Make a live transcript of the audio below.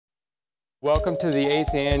Welcome to the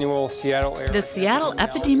 8th Annual Seattle Area. The Seattle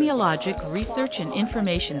Epidemiologic Research and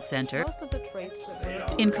Information Center,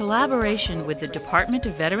 in collaboration with the Department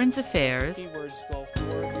of Veterans Affairs,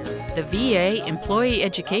 the VA Employee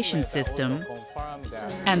Education System,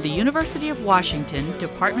 and the University of Washington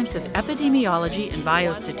Departments of Epidemiology and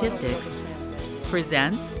Biostatistics,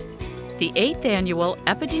 presents the 8th Annual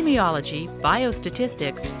Epidemiology,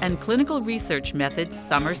 Biostatistics, and Clinical Research Methods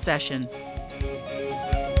Summer Session.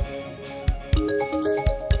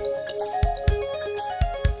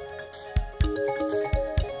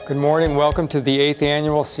 Good morning. Welcome to the 8th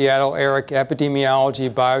Annual Seattle ERIC Epidemiology,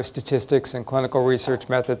 Biostatistics, and Clinical Research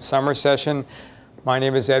Methods Summer Session. My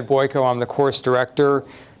name is Ed Boyko. I'm the course director.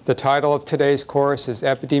 The title of today's course is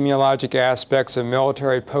Epidemiologic Aspects of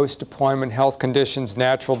Military Post-Deployment Health Conditions,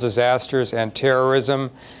 Natural Disasters, and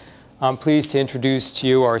Terrorism. I'm pleased to introduce to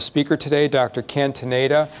you our speaker today, Dr. Ken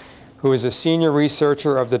Taneda, who is a senior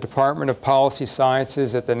researcher of the Department of Policy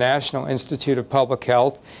Sciences at the National Institute of Public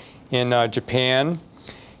Health in Japan.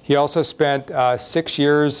 He also spent 6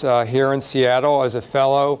 years here in Seattle as a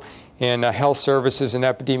fellow in health services and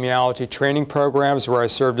epidemiology training programs, where I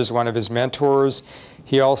served as one of his mentors.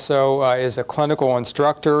 He also is a clinical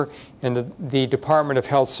instructor in the Department of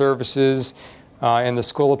Health Services in the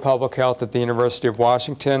School of Public Health at the University of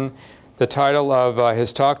Washington. The title of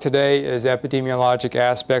his talk today is Epidemiologic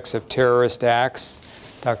Aspects of Terrorist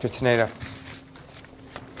Acts. Dr. Taneda.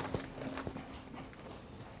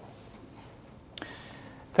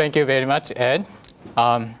 Thank you very much, Ed.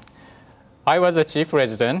 I was the chief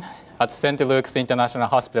resident at St. Luke's International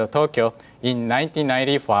Hospital, Tokyo in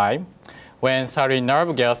 1995 when sarin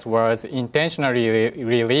nerve gas was intentionally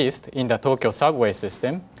released in the Tokyo subway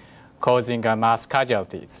system, causing mass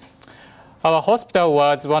casualties. Our hospital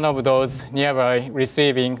was one of those nearby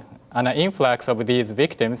receiving an influx of these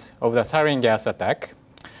victims of the sarin gas attack.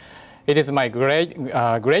 It is my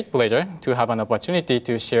great pleasure to have an opportunity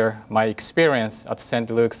to share my experience at St.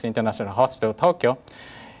 Luke's International Hospital, Tokyo,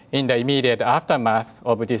 in the immediate aftermath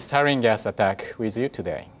of this sarin gas attack with you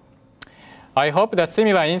today. I hope that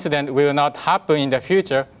similar incident will not happen in the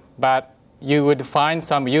future, but you would find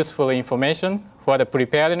some useful information for the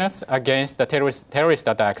preparedness against the terrorist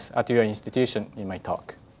attacks at your institution in my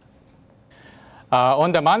talk.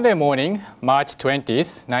 On the Monday morning, March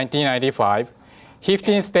 20th, 1995,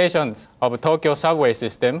 15 stations of the Tokyo subway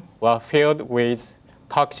system were filled with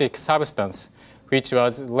toxic substance, which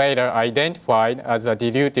was later identified as a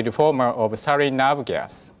diluted form of sarin nerve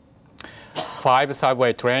gas. 5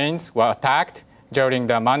 subway trains were attacked during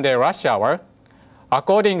the Monday rush hour.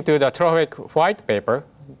 According to the traffic white paper,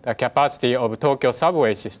 the capacity of Tokyo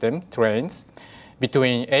subway system trains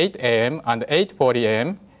between 8 a.m. and 8:40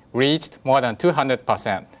 a.m. reached more than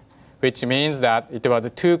 200%, which means that it was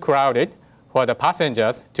too crowded for the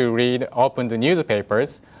passengers to read opened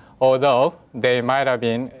newspapers, although they might have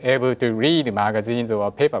been able to read magazines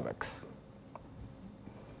or paperbooks.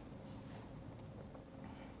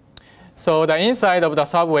 So the inside of the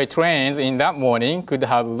subway trains in that morning could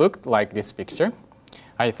have looked like this picture.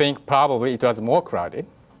 I think probably it was more crowded.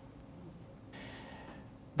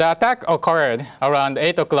 The attack occurred around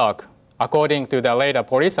 8 o'clock. According to the later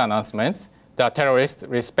police announcements, the terrorists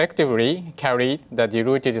respectively carried the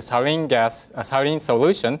diluted sarin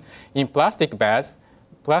solution in plastic bags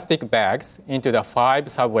into the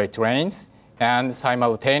 5 subway trains and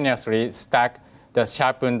simultaneously stuck the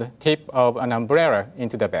sharpened tip of an umbrella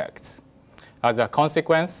into the bags. As a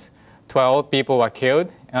consequence, 12 people were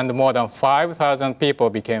killed and more than 5,000 people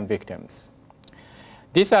became victims.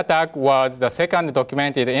 This attack was the second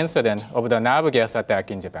documented incident of the nerve gas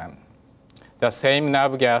attack in Japan. The same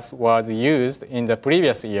nerve gas was used in the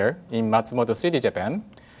previous year in Matsumoto City, Japan,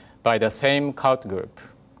 by the same cult group.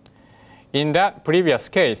 In that previous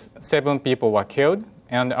case, 7 people were killed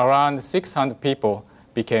and around 600 people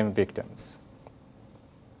became victims.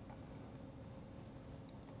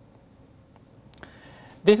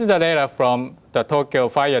 This is the data from the Tokyo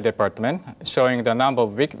Fire Department showing the number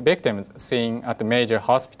of victims seen at the major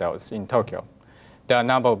hospitals in Tokyo. The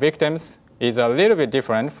number of victims is a little bit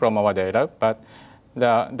different from our data, but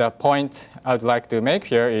the point I would like to make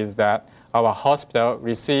here is that our hospital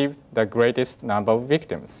received the greatest number of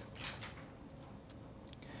victims.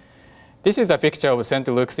 This is a picture of St.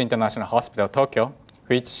 Luke's International Hospital, Tokyo,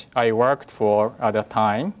 which I worked for at the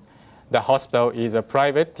time. The hospital is a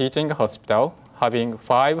private teaching hospital having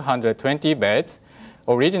 520 beds,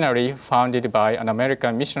 originally founded by an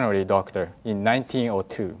American missionary doctor in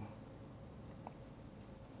 1902.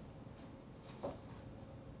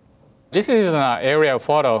 This is an aerial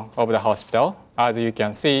photo of the hospital. As you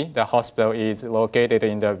can see, the hospital is located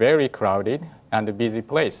in the very crowded and busy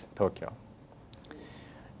place, Tokyo.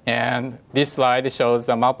 And this slide shows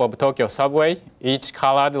the map of Tokyo subway. Each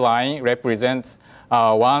colored line represents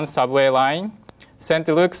one subway line. St.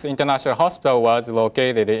 Luke's International Hospital was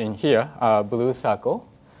located in here, blue circle,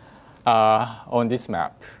 on this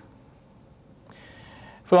map.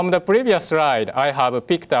 From the previous slide, I have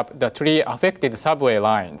picked up the three affected subway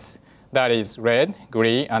lines. That is red,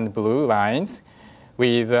 green, and blue lines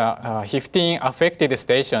with 15 affected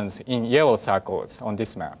stations in yellow circles on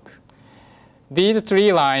this map. These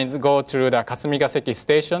three lines go through the Kasumigaseki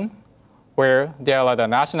Station, where there are the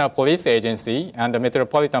National Police Agency and the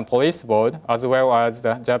Metropolitan Police Board, as well as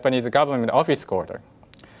the Japanese government office quarter.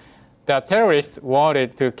 The terrorists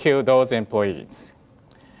wanted to kill those employees.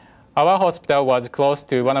 Our hospital was close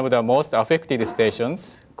to one of the most affected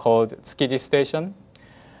stations, called Tsukiji Station,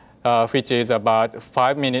 which is about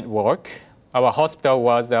 5-minute walk. Our hospital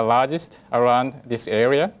was the largest around this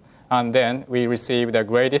area, and then we received the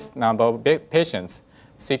greatest number of patients,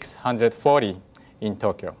 640 in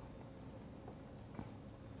Tokyo.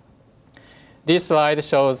 This slide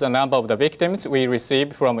shows the number of the victims we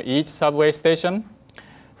received from each subway station.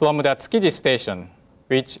 From the Tsukiji Station,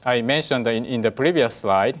 which I mentioned in the previous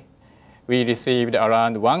slide, we received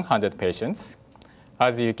around 100 patients.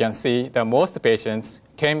 As you can see, the most patients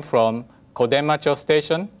came from Kodenmacho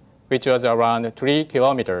Station, which was around 3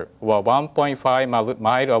 kilometers or 1.5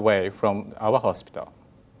 miles away from our hospital.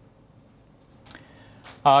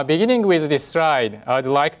 Beginning with this slide, I would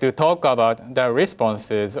like to talk about the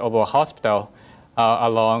responses of our hospital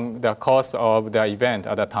along the course of the event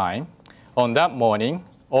at the time. On that morning,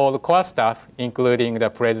 all core staff, including the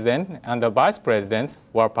president and the vice presidents,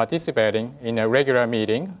 were participating in a regular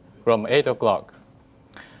meeting from 8 o'clock.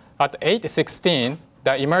 At 8:16,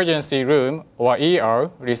 the emergency room, or ER,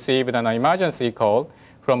 received an emergency call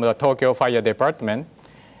from the Tokyo Fire Department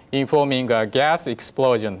informing a gas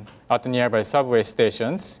explosion at nearby subway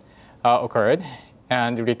stations occurred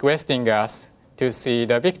and requesting us to see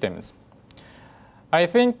the victims. I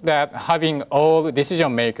think that having all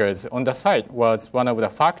decision makers on the site was one of the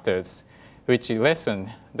factors which lessened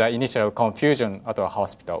the initial confusion at our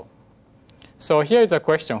hospital. So here is a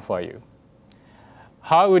question for you.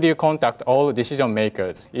 How would you contact all decision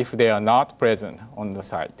makers if they are not present on the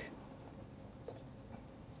site?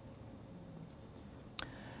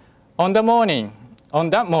 On that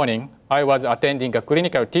morning, I was attending a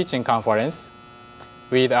clinical teaching conference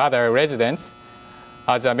with other residents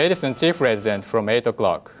as a medicine chief resident from 8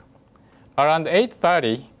 o'clock. Around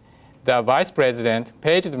 8:30, the vice president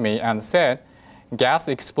paged me and said, gas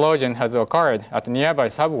explosion has occurred at nearby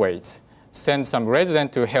subways. Send some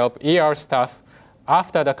resident to help ER staff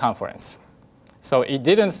after the conference. So it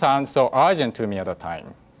didn't sound so urgent to me at the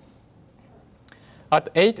time. At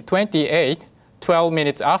 8:28, 12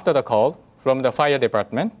 minutes after the call from the fire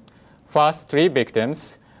department, first 3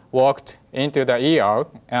 victims walked into the ER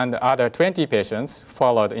and the other 20 patients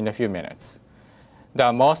followed in a few minutes.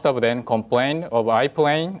 Most of them complained of eye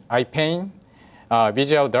pain,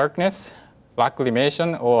 visual darkness,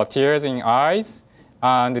 lacrimation or tears in eyes,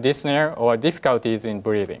 and dyspnea or difficulties in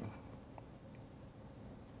breathing.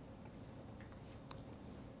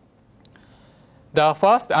 The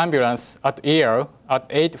first ambulance at ER at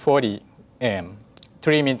 8:40 a.m.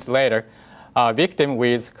 3 minutes later, a victim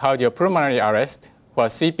with cardiopulmonary arrest or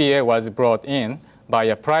CPA was brought in by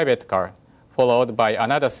a private car, followed by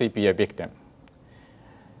another CPA victim.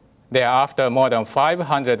 Thereafter, more than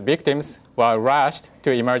 500 victims were rushed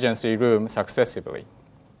to emergency room successively.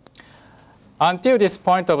 Until this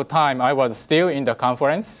point of time, I was still in the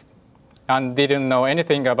conference and didn't know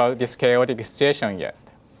anything about this chaotic situation yet.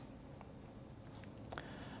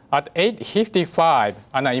 At 8:55,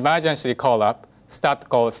 an emergency call-up, stat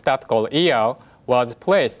call ER, was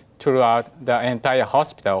placed throughout the entire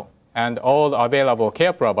hospital, and all available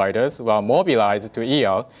care providers were mobilized to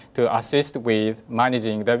ER to assist with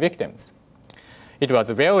managing the victims. It was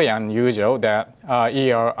very unusual that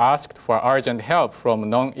ER asked for urgent help from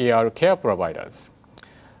non-ER care providers.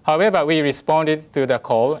 However, we responded to the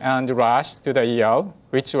call and rushed to the ER,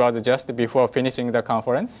 which was just before finishing the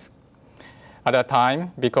conference. At the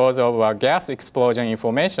time, because of a gas explosion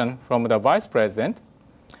information from the vice president,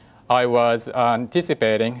 I was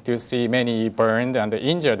anticipating to see many burned and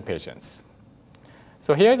injured patients.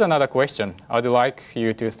 So here's another question I'd like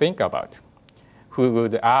you to think about. Who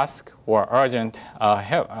would ask for urgent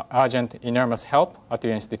enormous help at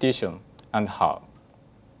your institution, and how?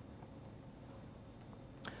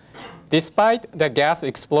 Despite the gas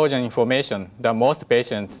explosion information, the most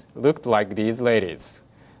patients looked like these ladies.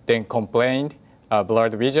 They complained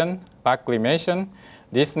blurred vision, lacrimation,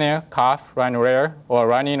 dyspnea, cough, rhinorrhea, or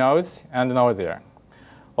runny nose, and nausea.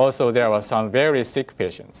 Also, there were some very sick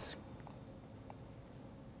patients.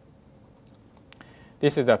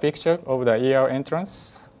 This is a picture of the ER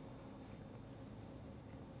entrance.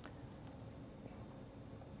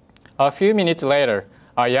 A few minutes later,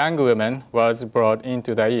 a young woman was brought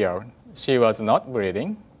into the ER. She was not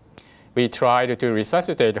breathing. We tried to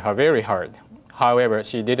resuscitate her very hard. However,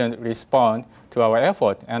 she didn't respond to our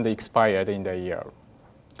effort and expired in the ER.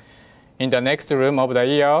 In the next room of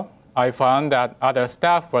the ER, I found that other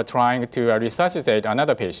staff were trying to resuscitate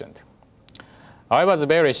another patient. I was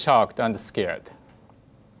very shocked and scared.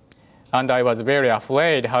 And I was very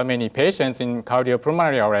afraid how many patients in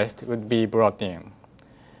cardiopulmonary arrest would be brought in.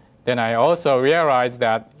 Then I also realized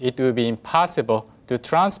that it would be impossible to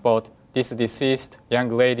transport this deceased young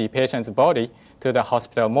lady patient's body to the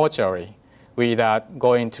hospital mortuary without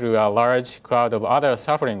going through a large crowd of other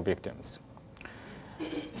suffering victims.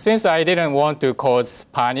 Since I didn't want to cause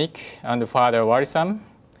panic and further worrisome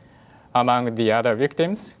among the other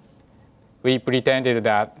victims, we pretended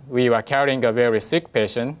that we were carrying a very sick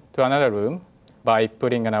patient to another room by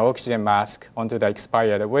putting an oxygen mask onto the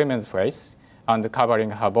expired woman's face and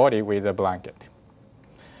covering her body with a blanket.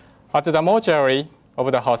 At the mortuary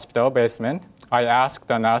of the hospital basement, I asked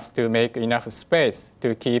the nurse to make enough space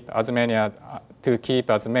to keep as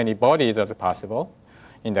many bodies as possible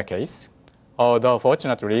in the case. Although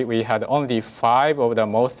fortunately, we had only 5 of the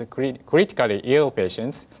most critically ill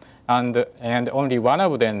patients, and only one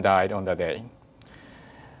of them died on the day.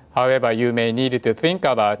 However, you may need to think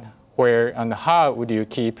about where and how would you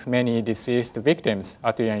keep many deceased victims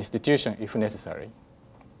at your institution if necessary.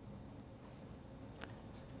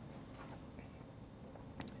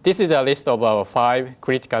 This is a list of our 5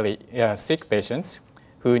 critically sick patients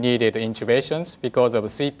who needed intubations because of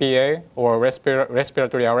CPA or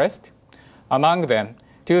respiratory arrest. Among them,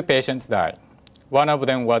 2 patients died. One of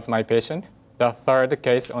them was my patient, the third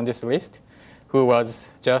case on this list, who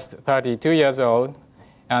was just 32 years old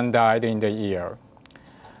and died in the ER.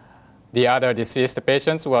 The other deceased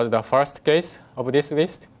patient was the first case of this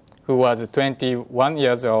list, who was 21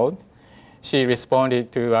 years old. She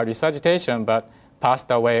responded to a resuscitation but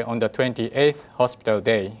passed away on the 28th hospital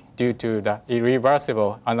day due to the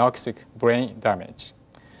irreversible anoxic brain damage.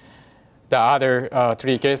 The other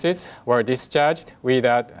 3 cases were discharged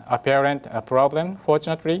without apparent problem,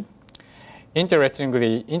 fortunately.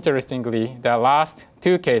 Interestingly, the last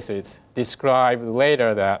 2 cases described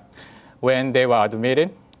later that when they were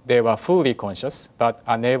admitted, they were fully conscious but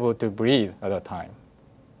unable to breathe at the time.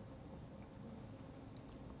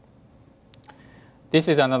 This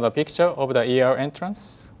is another picture of the ER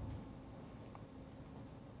entrance.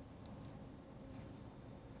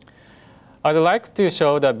 I'd like to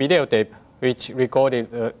show the videotape which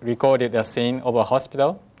recorded the scene of a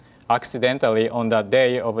hospital. Accidentally, on the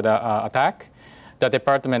day of the attack, the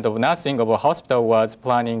Department of Nursing of a hospital was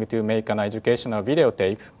planning to make an educational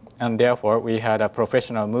videotape, and therefore we had a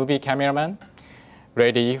professional movie cameraman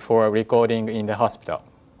ready for recording in the hospital.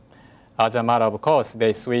 As a matter of course,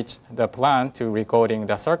 they switched the plan to recording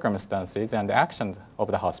the circumstances and the actions of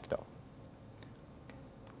the hospital.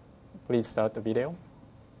 Please start the video.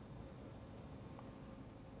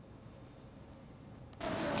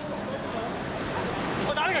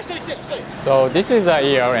 So this is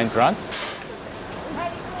the ER entrance.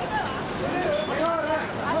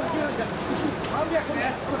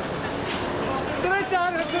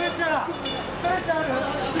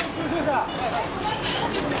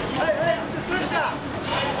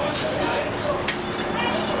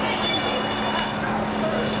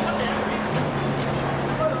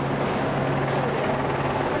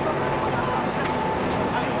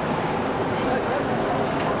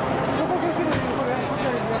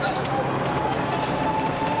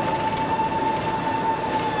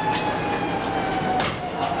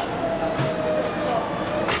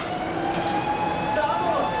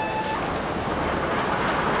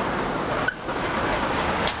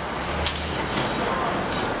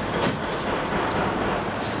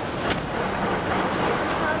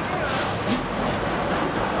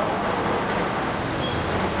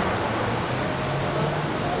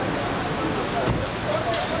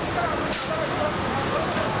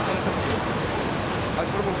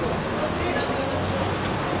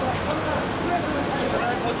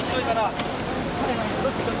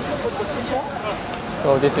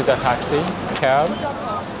 So this is a taxi cab.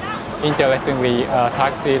 Interestingly,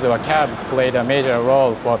 taxis or cabs played a major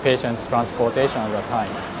role for patients' transportation at the time.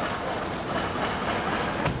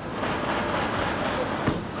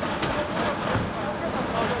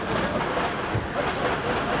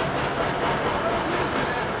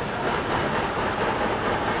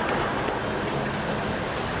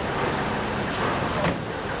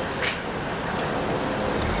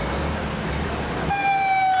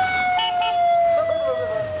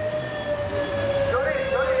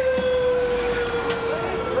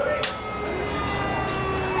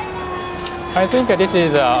 I think this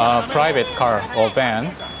is a private car or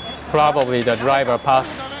van. Probably the driver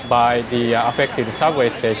passed by the affected subway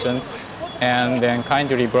stations and then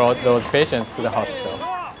kindly brought those patients to the hospital.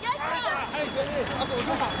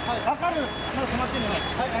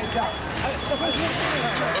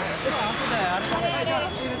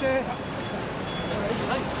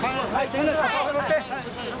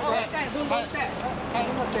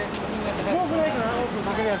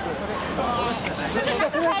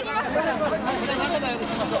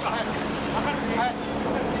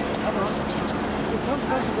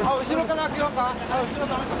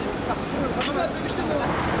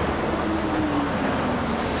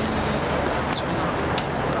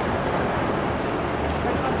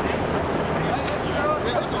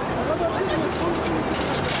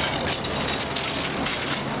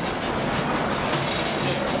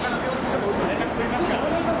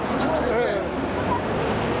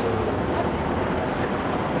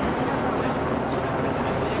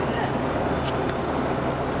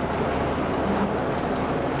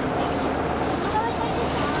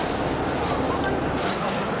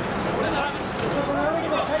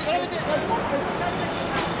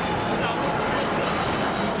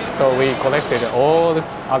 So we collected all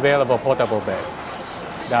available portable beds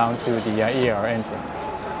down to the ER entrance.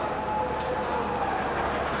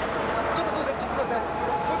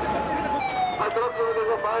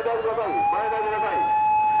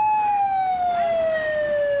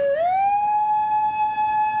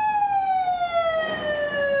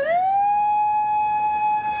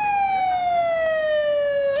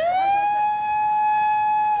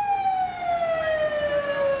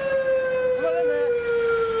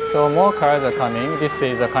 So more cars are coming. This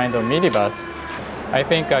is a kind of minibus. I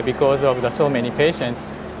think because of so many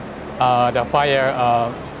patients, the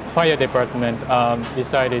fire department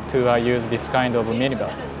decided to use this kind of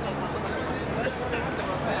minibus.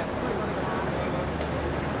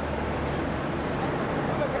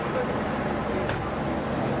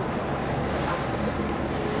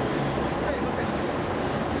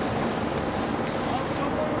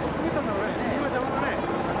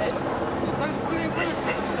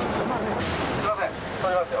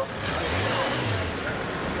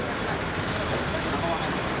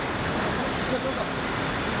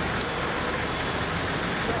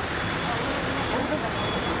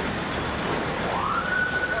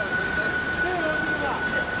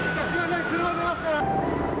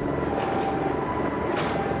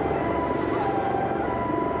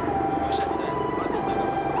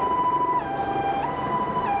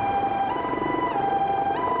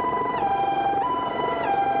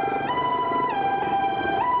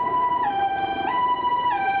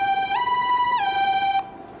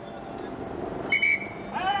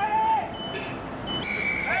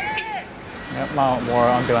 More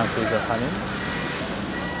ambulances are coming.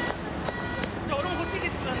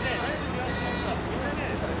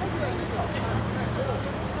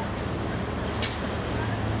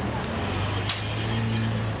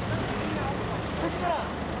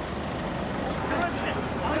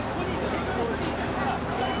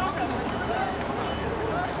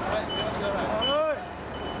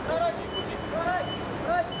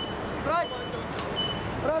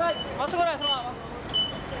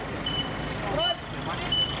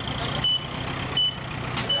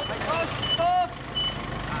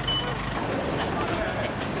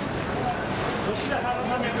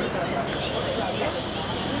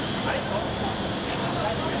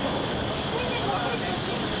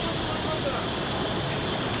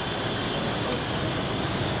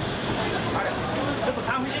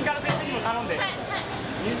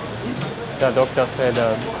 The doctor said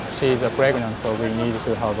she is pregnant, so we need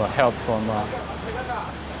to have help from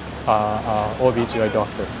OB/GYN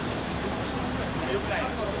doctor.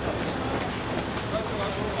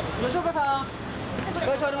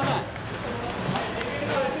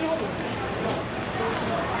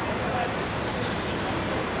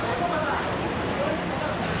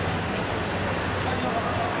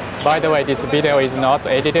 By the way, this video is not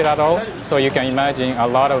edited at all, so you can imagine a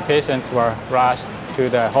lot of patients were rushed to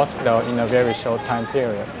the hospital in a very short time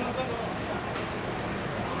period.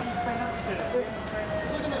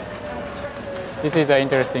 This is an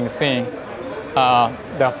interesting scene.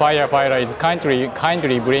 The firefighter is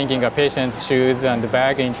kindly bringing a patient's shoes and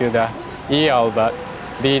bag into the ER, but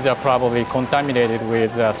these are probably contaminated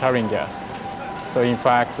with sarin gas. So in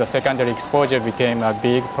fact, the secondary exposure became a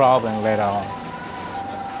big problem later on.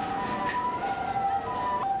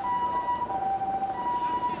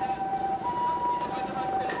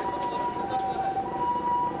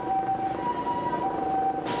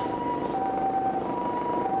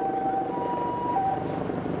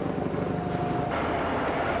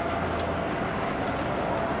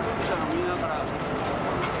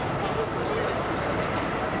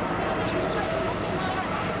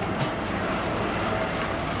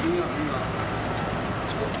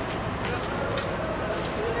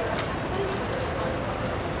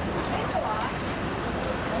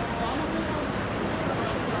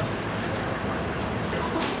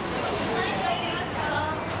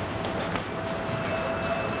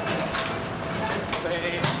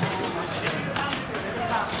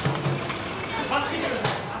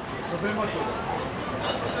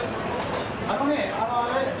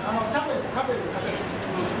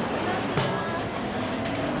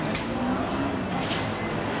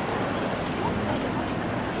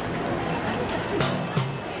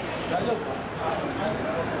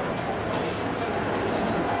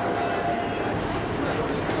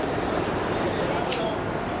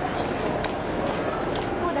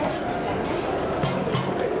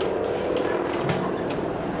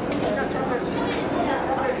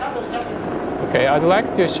 Okay, I'd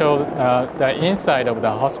like to show the inside of the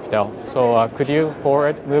hospital. So could you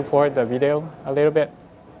move forward the video a little bit?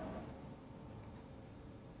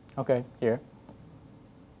 Okay, here.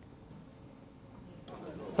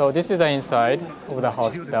 So this is the inside of the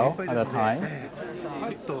hospital at the time.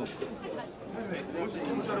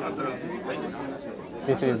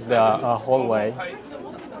 This is the hallway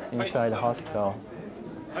inside the hospital.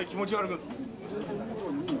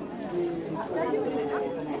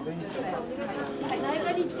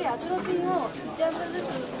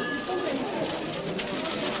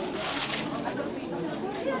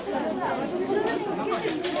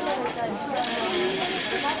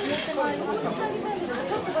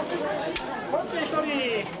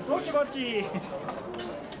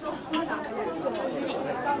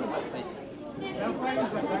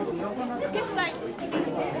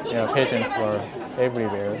 Yeah, patients were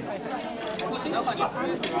everywhere.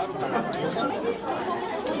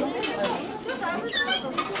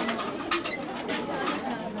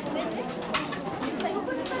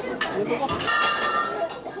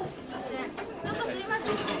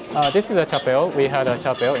 This is a chapel. We had a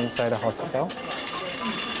chapel inside the hospital.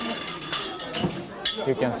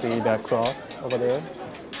 You can see the cross over there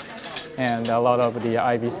and a lot of the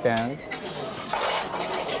IV stands.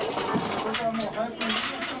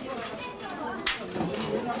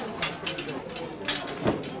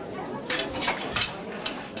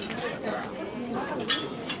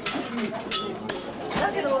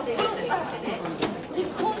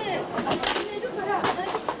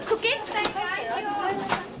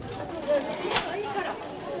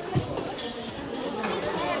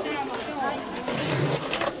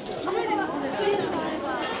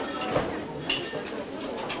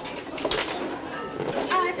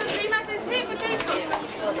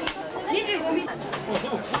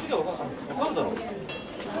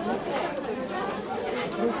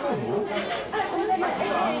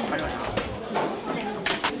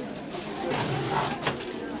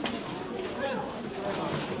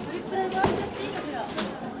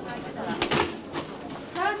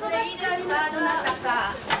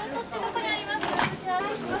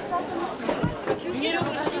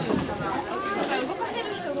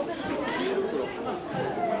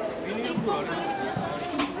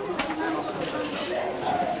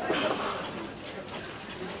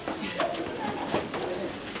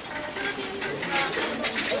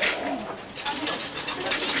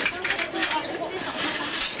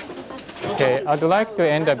 Okay, I'd like to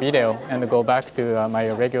end the video and go back to my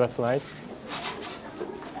regular slides.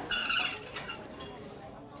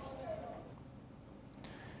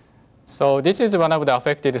 So this is one of the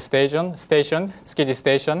affected stations, Tsukiji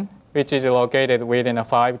Station, which is located within a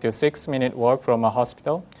 5 to 6 minute walk from a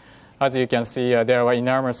hospital. As you can see, there were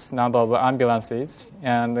enormous number of ambulances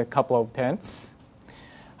and a couple of tents.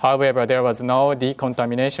 However, there was no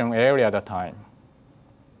decontamination area at the time.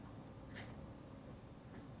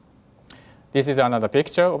 This is another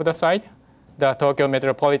picture of the site. The Tokyo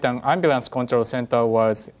Metropolitan Ambulance Control Center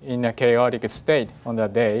was in a chaotic state on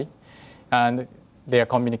that day, and their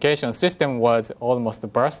communication system was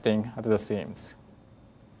almost bursting at the seams.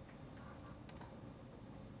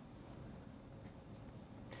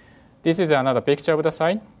 This is another picture of the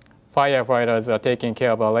site. Firefighters are taking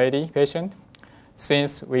care of a lady patient.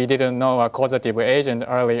 Since we didn't know a causative agent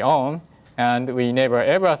early on, and we never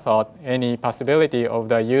ever thought any possibility of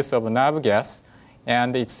the use of nerve gas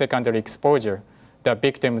and its secondary exposure, the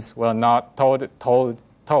victims were not told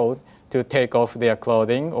to take off their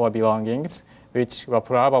clothing or belongings, which were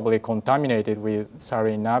probably contaminated with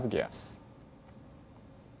sarin nerve gas.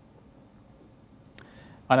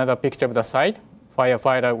 Another picture of the site.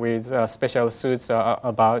 Firefighter with special suits are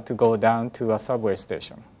about to go down to a subway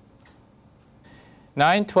station.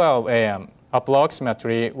 9:12 a.m.,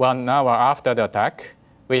 approximately 1 hour after the attack,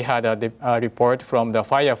 we had a report from the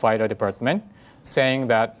firefighter department saying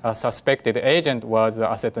that a suspected agent was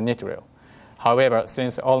acetonitrile. However,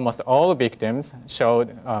 since almost all victims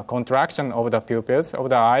showed contraction of the pupils of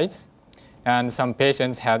the eyes, and some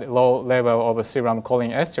patients had low level of serum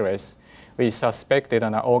cholinesterase, we suspected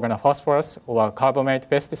an organophosphorus or carbamate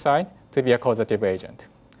pesticide to be a causative agent.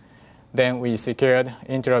 Then we secured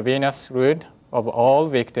intravenous route of all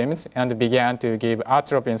victims and began to give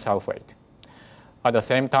atropine sulfate. At the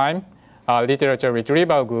same time, a literature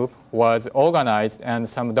retrieval group was organized, and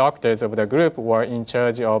some doctors of the group were in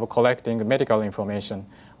charge of collecting medical information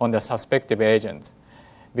on the suspected agent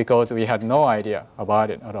because we had no idea about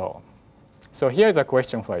it at all. So here's a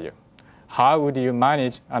question for you. How would you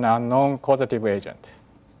manage an unknown causative agent?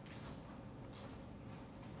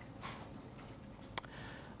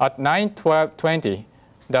 At 9:20,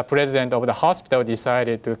 the president of the hospital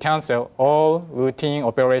decided to cancel all routine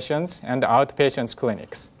operations and outpatient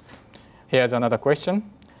clinics. Here's another question.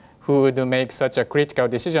 Who would make such a critical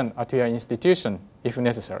decision at your institution if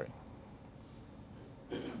necessary?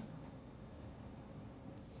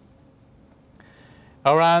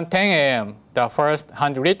 Around 10 a.m., the first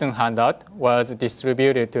handwritten handout was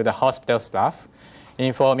distributed to the hospital staff,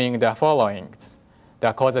 informing the following.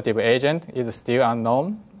 The causative agent is still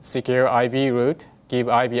unknown. Secure IV route, give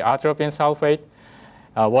IV atropine sulfate,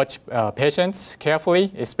 watch patients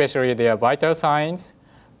carefully, especially their vital signs,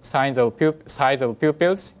 size of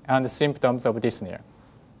pupils, and symptoms of dyspnea.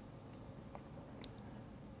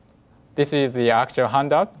 This is the actual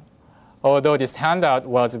handout. Although this handout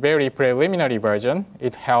was a very preliminary version,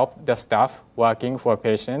 it helped the staff working for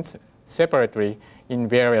patients separately in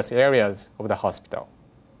various areas of the hospital.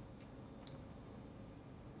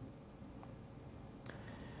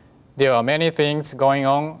 There are many things going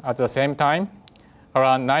on at the same time.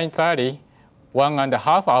 Around 9:30,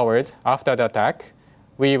 1.5 hours after the attack,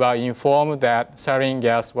 we were informed that sarin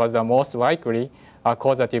gas was the most likely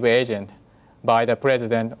causative agent by the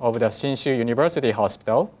president of the Shinshu University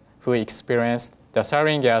Hospital, who experienced the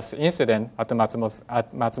sarin gas incident at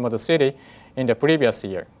Matsumoto City in the previous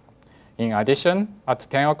year. In addition, at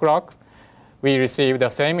 10 o'clock, we received the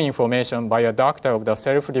same information by a doctor of the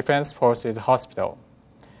Self-Defense Forces Hospital.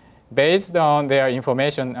 Based on their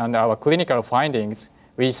information and our clinical findings,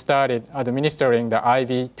 we started administering the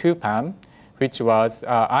IV 2-PAM, which was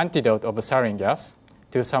an antidote of sarin gas,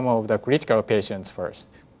 to some of the critical patients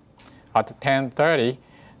first. At 10:30,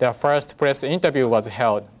 the first press interview was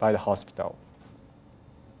held by the hospital.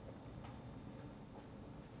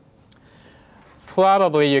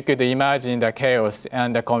 Probably you could imagine the chaos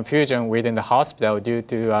and the confusion within the hospital due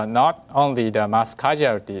to not only the mass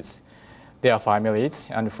casualties, their families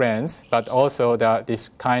and friends, but also this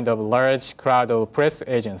kind of large crowd of press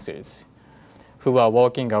agencies who are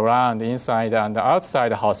walking around inside and outside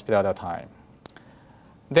the hospital at the time.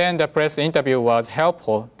 Then the press interview was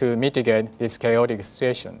helpful to mitigate this chaotic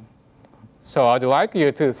situation. So I'd like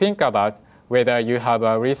you to think about whether you have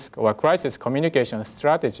a risk or crisis communication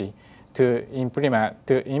strategy to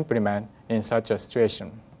implement in such a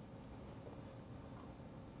situation.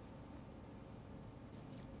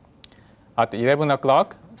 At 11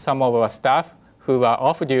 o'clock, some of our staff who were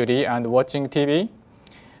off duty and watching TV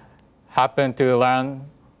happened to learn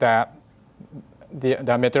that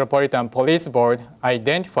the Metropolitan Police Board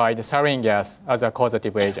identified sarin gas as a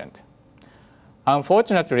causative agent.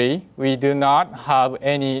 Unfortunately, we do not have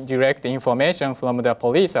any direct information from the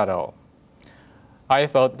police at all. I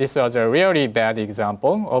thought this was a really bad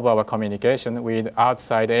example of our communication with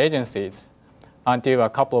outside agencies until a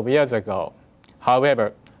couple of years ago.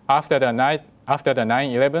 However, after the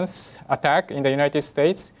 9/11 attack in the United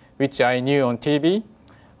States, which I knew on TV,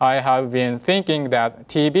 I have been thinking that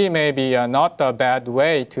TV may be not a bad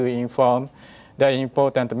way to inform the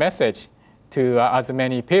important message to as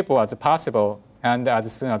many people as possible and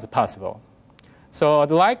as soon as possible. So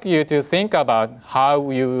I'd like you to think about how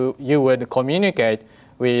you would communicate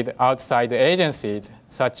with outside agencies,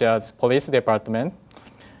 such as police department,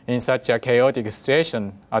 in such a chaotic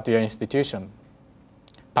situation at your institution.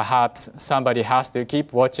 Perhaps somebody has to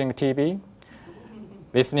keep watching TV,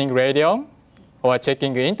 listening radio, or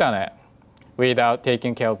checking the internet without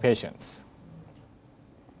taking care of patients.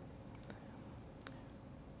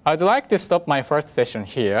 I'd like to stop my first session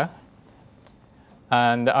here,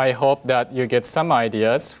 and I hope that you get some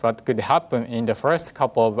ideas what could happen in the first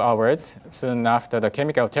couple of hours soon after the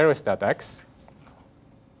chemical terrorist attacks.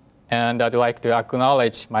 And I'd like to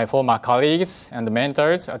acknowledge my former colleagues and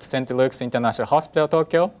mentors at St. Luke's International Hospital,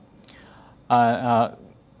 Tokyo,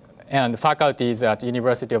 and faculties at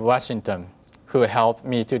University of Washington who helped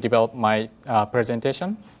me to develop my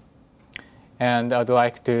presentation. And I'd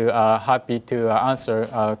like to happy to answer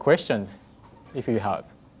questions if you have.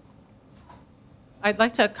 I'd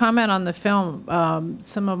like to comment on the film.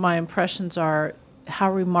 Some of my impressions are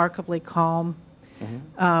how remarkably calm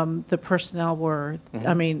the personnel were.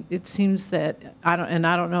 I mean, it seems that, I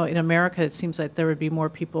don't know, in America it seems like there would be more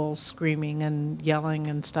people screaming and yelling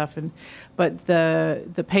and stuff, but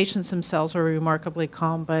the patients themselves were remarkably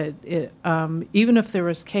calm, but even if there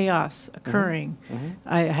was chaos occurring,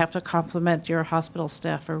 I have to compliment your hospital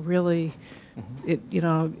staff are really,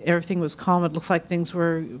 everything was calm. It looks like things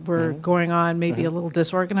were going on, maybe a little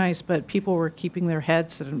disorganized, but people were keeping their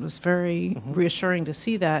heads, and it was very reassuring to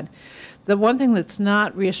see that. The one thing that's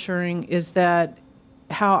not reassuring is that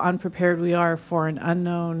how unprepared we are for an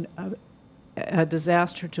unknown a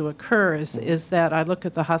disaster to occur is that I look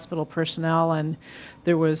at the hospital personnel, and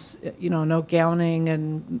there was no gowning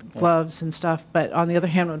and gloves and stuff, but on the other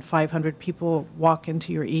hand, when 500 people walk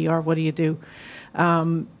into your ER, what do you do?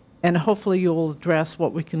 And hopefully you'll address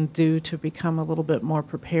what we can do to become a little bit more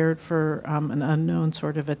prepared for an unknown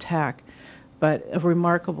sort of attack. But a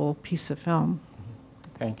remarkable piece of film.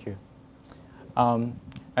 Thank you.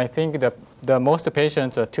 I think the most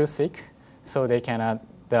patients are too sick, so they cannot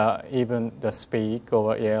even speak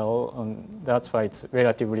or yell, and that's why it's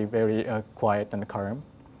relatively very quiet and calm.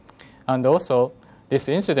 And also, this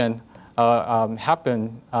incident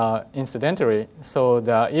happened incidentally,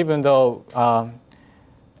 so even though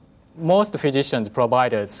most physicians,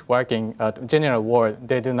 providers working at general ward,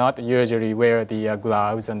 they do not usually wear the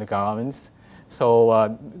gloves and the gowns.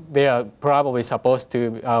 So they are probably supposed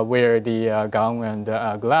to wear the gown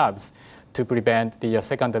and gloves to prevent the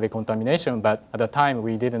secondary contamination. But at the time,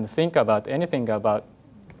 we didn't think about anything about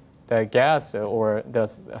the gas or the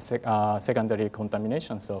secondary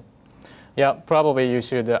contamination. So yeah, probably you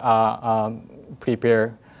should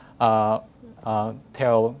prepare,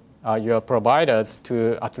 tell your providers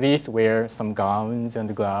to at least wear some gowns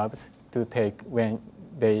and gloves to take when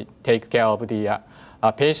they take care of the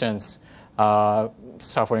patients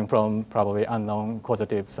suffering from probably unknown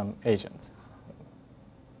causative some agents.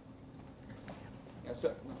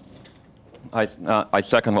 I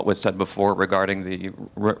second what was said before regarding the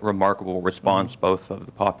remarkable response both of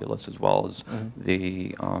the populace as well as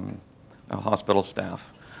the hospital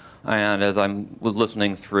staff. And as I was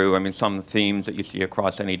listening through, I mean, some themes that you see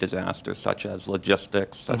across any disaster, such as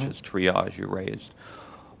logistics, such as triage you raised.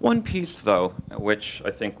 One piece, though, which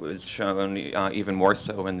I think was shown even more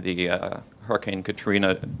so in the Hurricane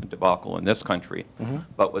Katrina debacle in this country,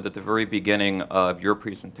 but was at the very beginning of your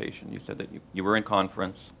presentation. You said that you were in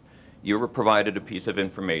conference, you were provided a piece of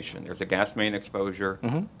information. There's a gas main exposure.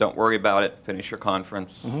 Don't worry about it. Finish your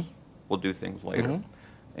conference. We'll do things later.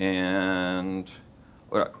 And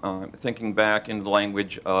thinking back in the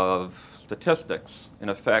language of statistics, in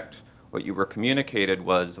effect, what you were communicated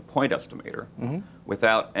was a point estimator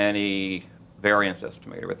without any variance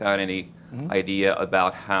estimator, without any idea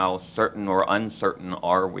about how certain or uncertain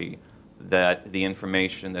are we that the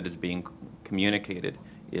information that is being communicated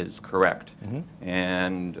is correct.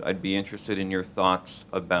 And I'd be interested in your thoughts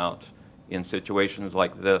about, in situations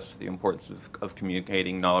like this, the importance of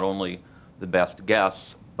communicating not only the best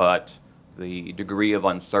guess, but the degree of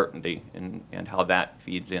uncertainty and how that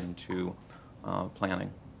feeds into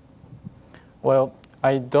planning. Well,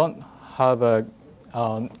 I don't have a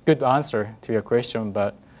good answer to your question,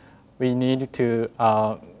 but we need to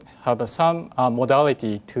have some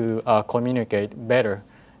modality to communicate better.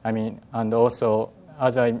 I mean, and also,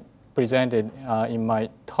 as I presented in my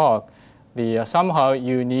talk, somehow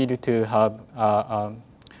you need to have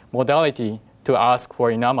modality to ask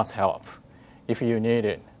for enormous help if you need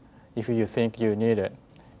it, if you think you need it.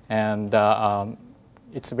 And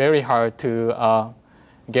it's very hard to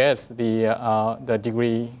guess the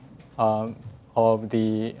degree of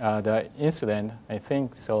the incident, I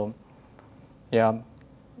think. So yeah,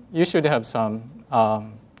 you should have some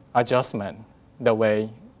adjustment, the way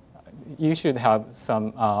you should have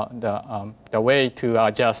some the way to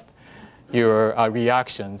adjust your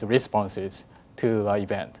reactions, responses to the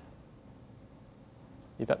event.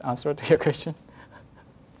 Did that answer to your question?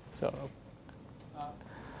 So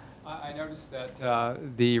I noticed that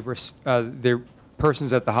the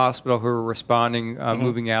persons at the hospital who were responding,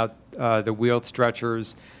 moving out the wheeled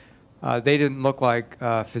stretchers, they didn't look like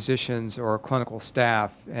physicians or clinical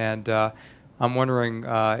staff, and I'm wondering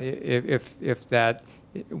if that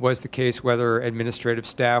was the case, whether administrative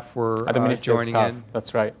staff were joining in.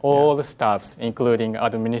 That's right. All the staffs, including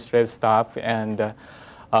administrative staff and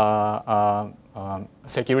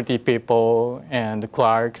security people and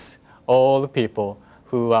clerks, all the people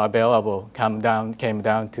who are available came down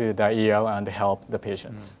to the ER and helped the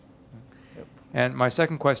patients. And my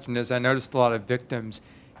second question is, I noticed a lot of victims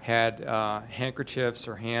had handkerchiefs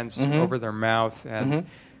or hands over their mouth, and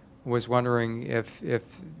was wondering if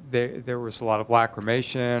there was a lot of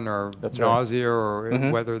lacrimation or nausea, or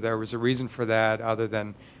whether there was a reason for that other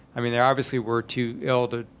than, I mean, they obviously were too ill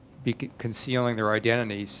to be concealing their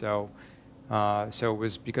identity, so it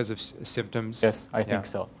was because of symptoms? Yes, I think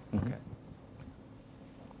so. Okay.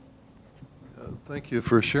 Thank you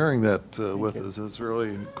for sharing that with us. It's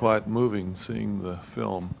really quite moving seeing the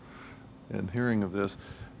film and hearing of this.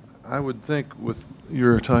 I would think with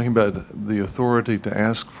you're talking about the authority to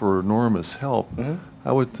ask for enormous help,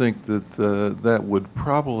 I would think that that would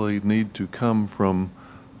probably need to come from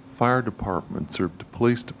fire departments or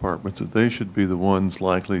police departments, that they should be the ones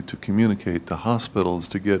likely to communicate to hospitals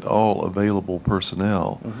to get all available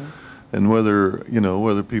personnel. And whether, you know,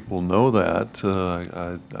 whether people know that,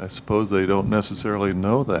 I suppose they don't necessarily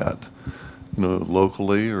know that, you know,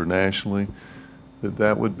 locally or nationally,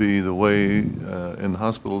 that would be the way, and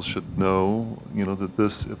hospitals should know, you know, that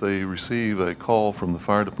this, if they receive a call from the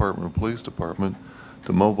fire department or police department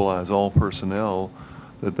to mobilize all personnel,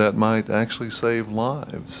 that might actually save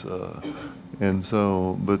lives. And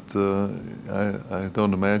so, but I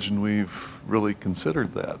don't imagine we've really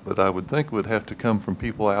considered that. But I would think it would have to come from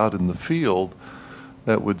people out in the field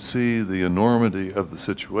that would see the enormity of the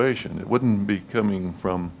situation. It wouldn't be coming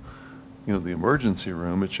from, you know, the emergency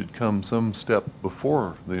room. It should come some step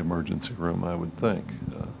before the emergency room, I would think.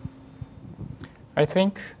 I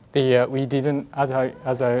think we didn't, as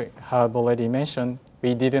I have already mentioned,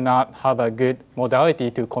 we did not have a good modality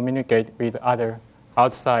to communicate with other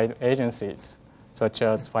outside agencies, such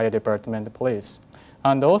as fire department, police.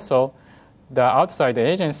 And also, the outside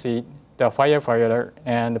agency, the firefighter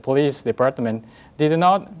and the police department did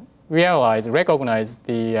not recognize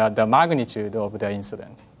the magnitude of the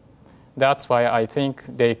incident. That's why I think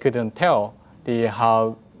they couldn't tell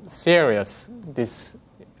how serious this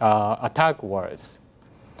attack was.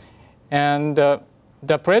 And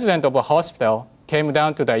the president of the hospital came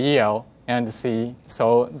down to the EL and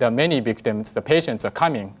saw the many victims, the patients are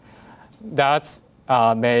coming. That's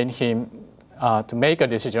made him to make a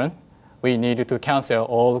decision. We needed to cancel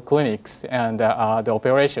all clinics and the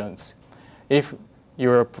operations. If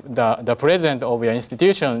you're the president of your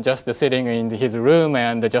institution just sitting in his room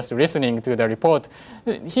and just listening to the report,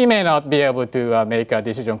 he may not be able to make a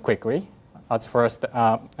decision quickly as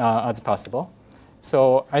possible.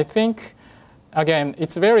 So I think, again,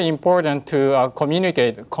 it's very important to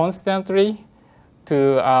communicate constantly to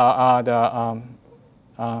the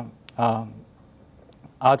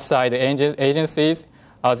outside agencies,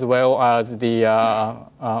 as well as the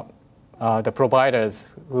providers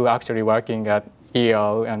who are actually working at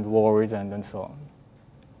EL and wards and so on.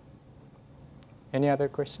 Any other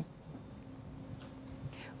question?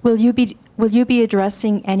 Will you be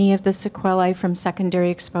addressing any of the sequelae from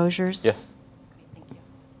secondary exposures? Yes.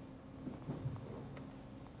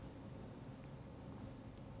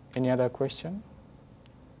 Any other question?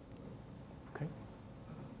 Okay.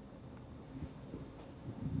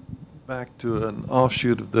 Back to an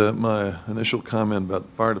offshoot of my initial comment about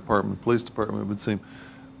the fire department, police department, it would seem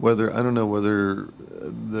whether, I don't know whether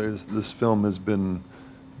this film has been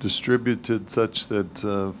distributed such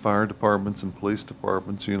that fire departments and police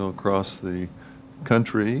departments, you know, across the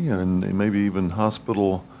country, and maybe even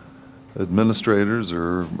hospital administrators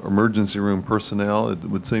or emergency room personnel, it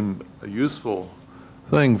would seem a useful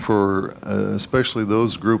thing for especially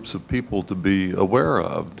those groups of people to be aware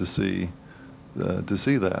of, to see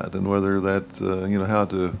that, and whether that, you know, how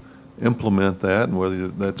to implement that, and whether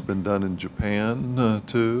that's been done in Japan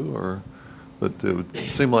too, or, but it would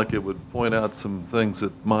seem like it would point out some things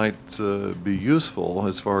that might be useful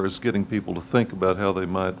as far as getting people to think about how they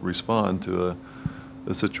might respond to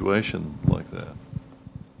a situation like that.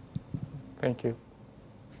 Thank you.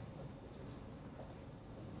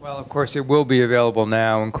 Well, of course, it will be available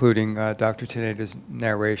now, including Dr. Taneda's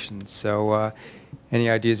narrations. So any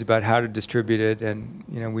ideas about how to distribute it, and,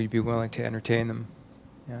 you know, we'd be willing to entertain them.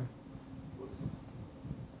 Yeah.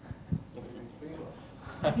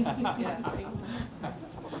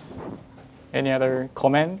 Any other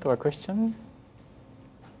comment or question?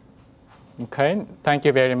 Okay, thank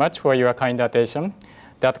you very much for your kind attention.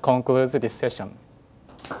 That concludes this session.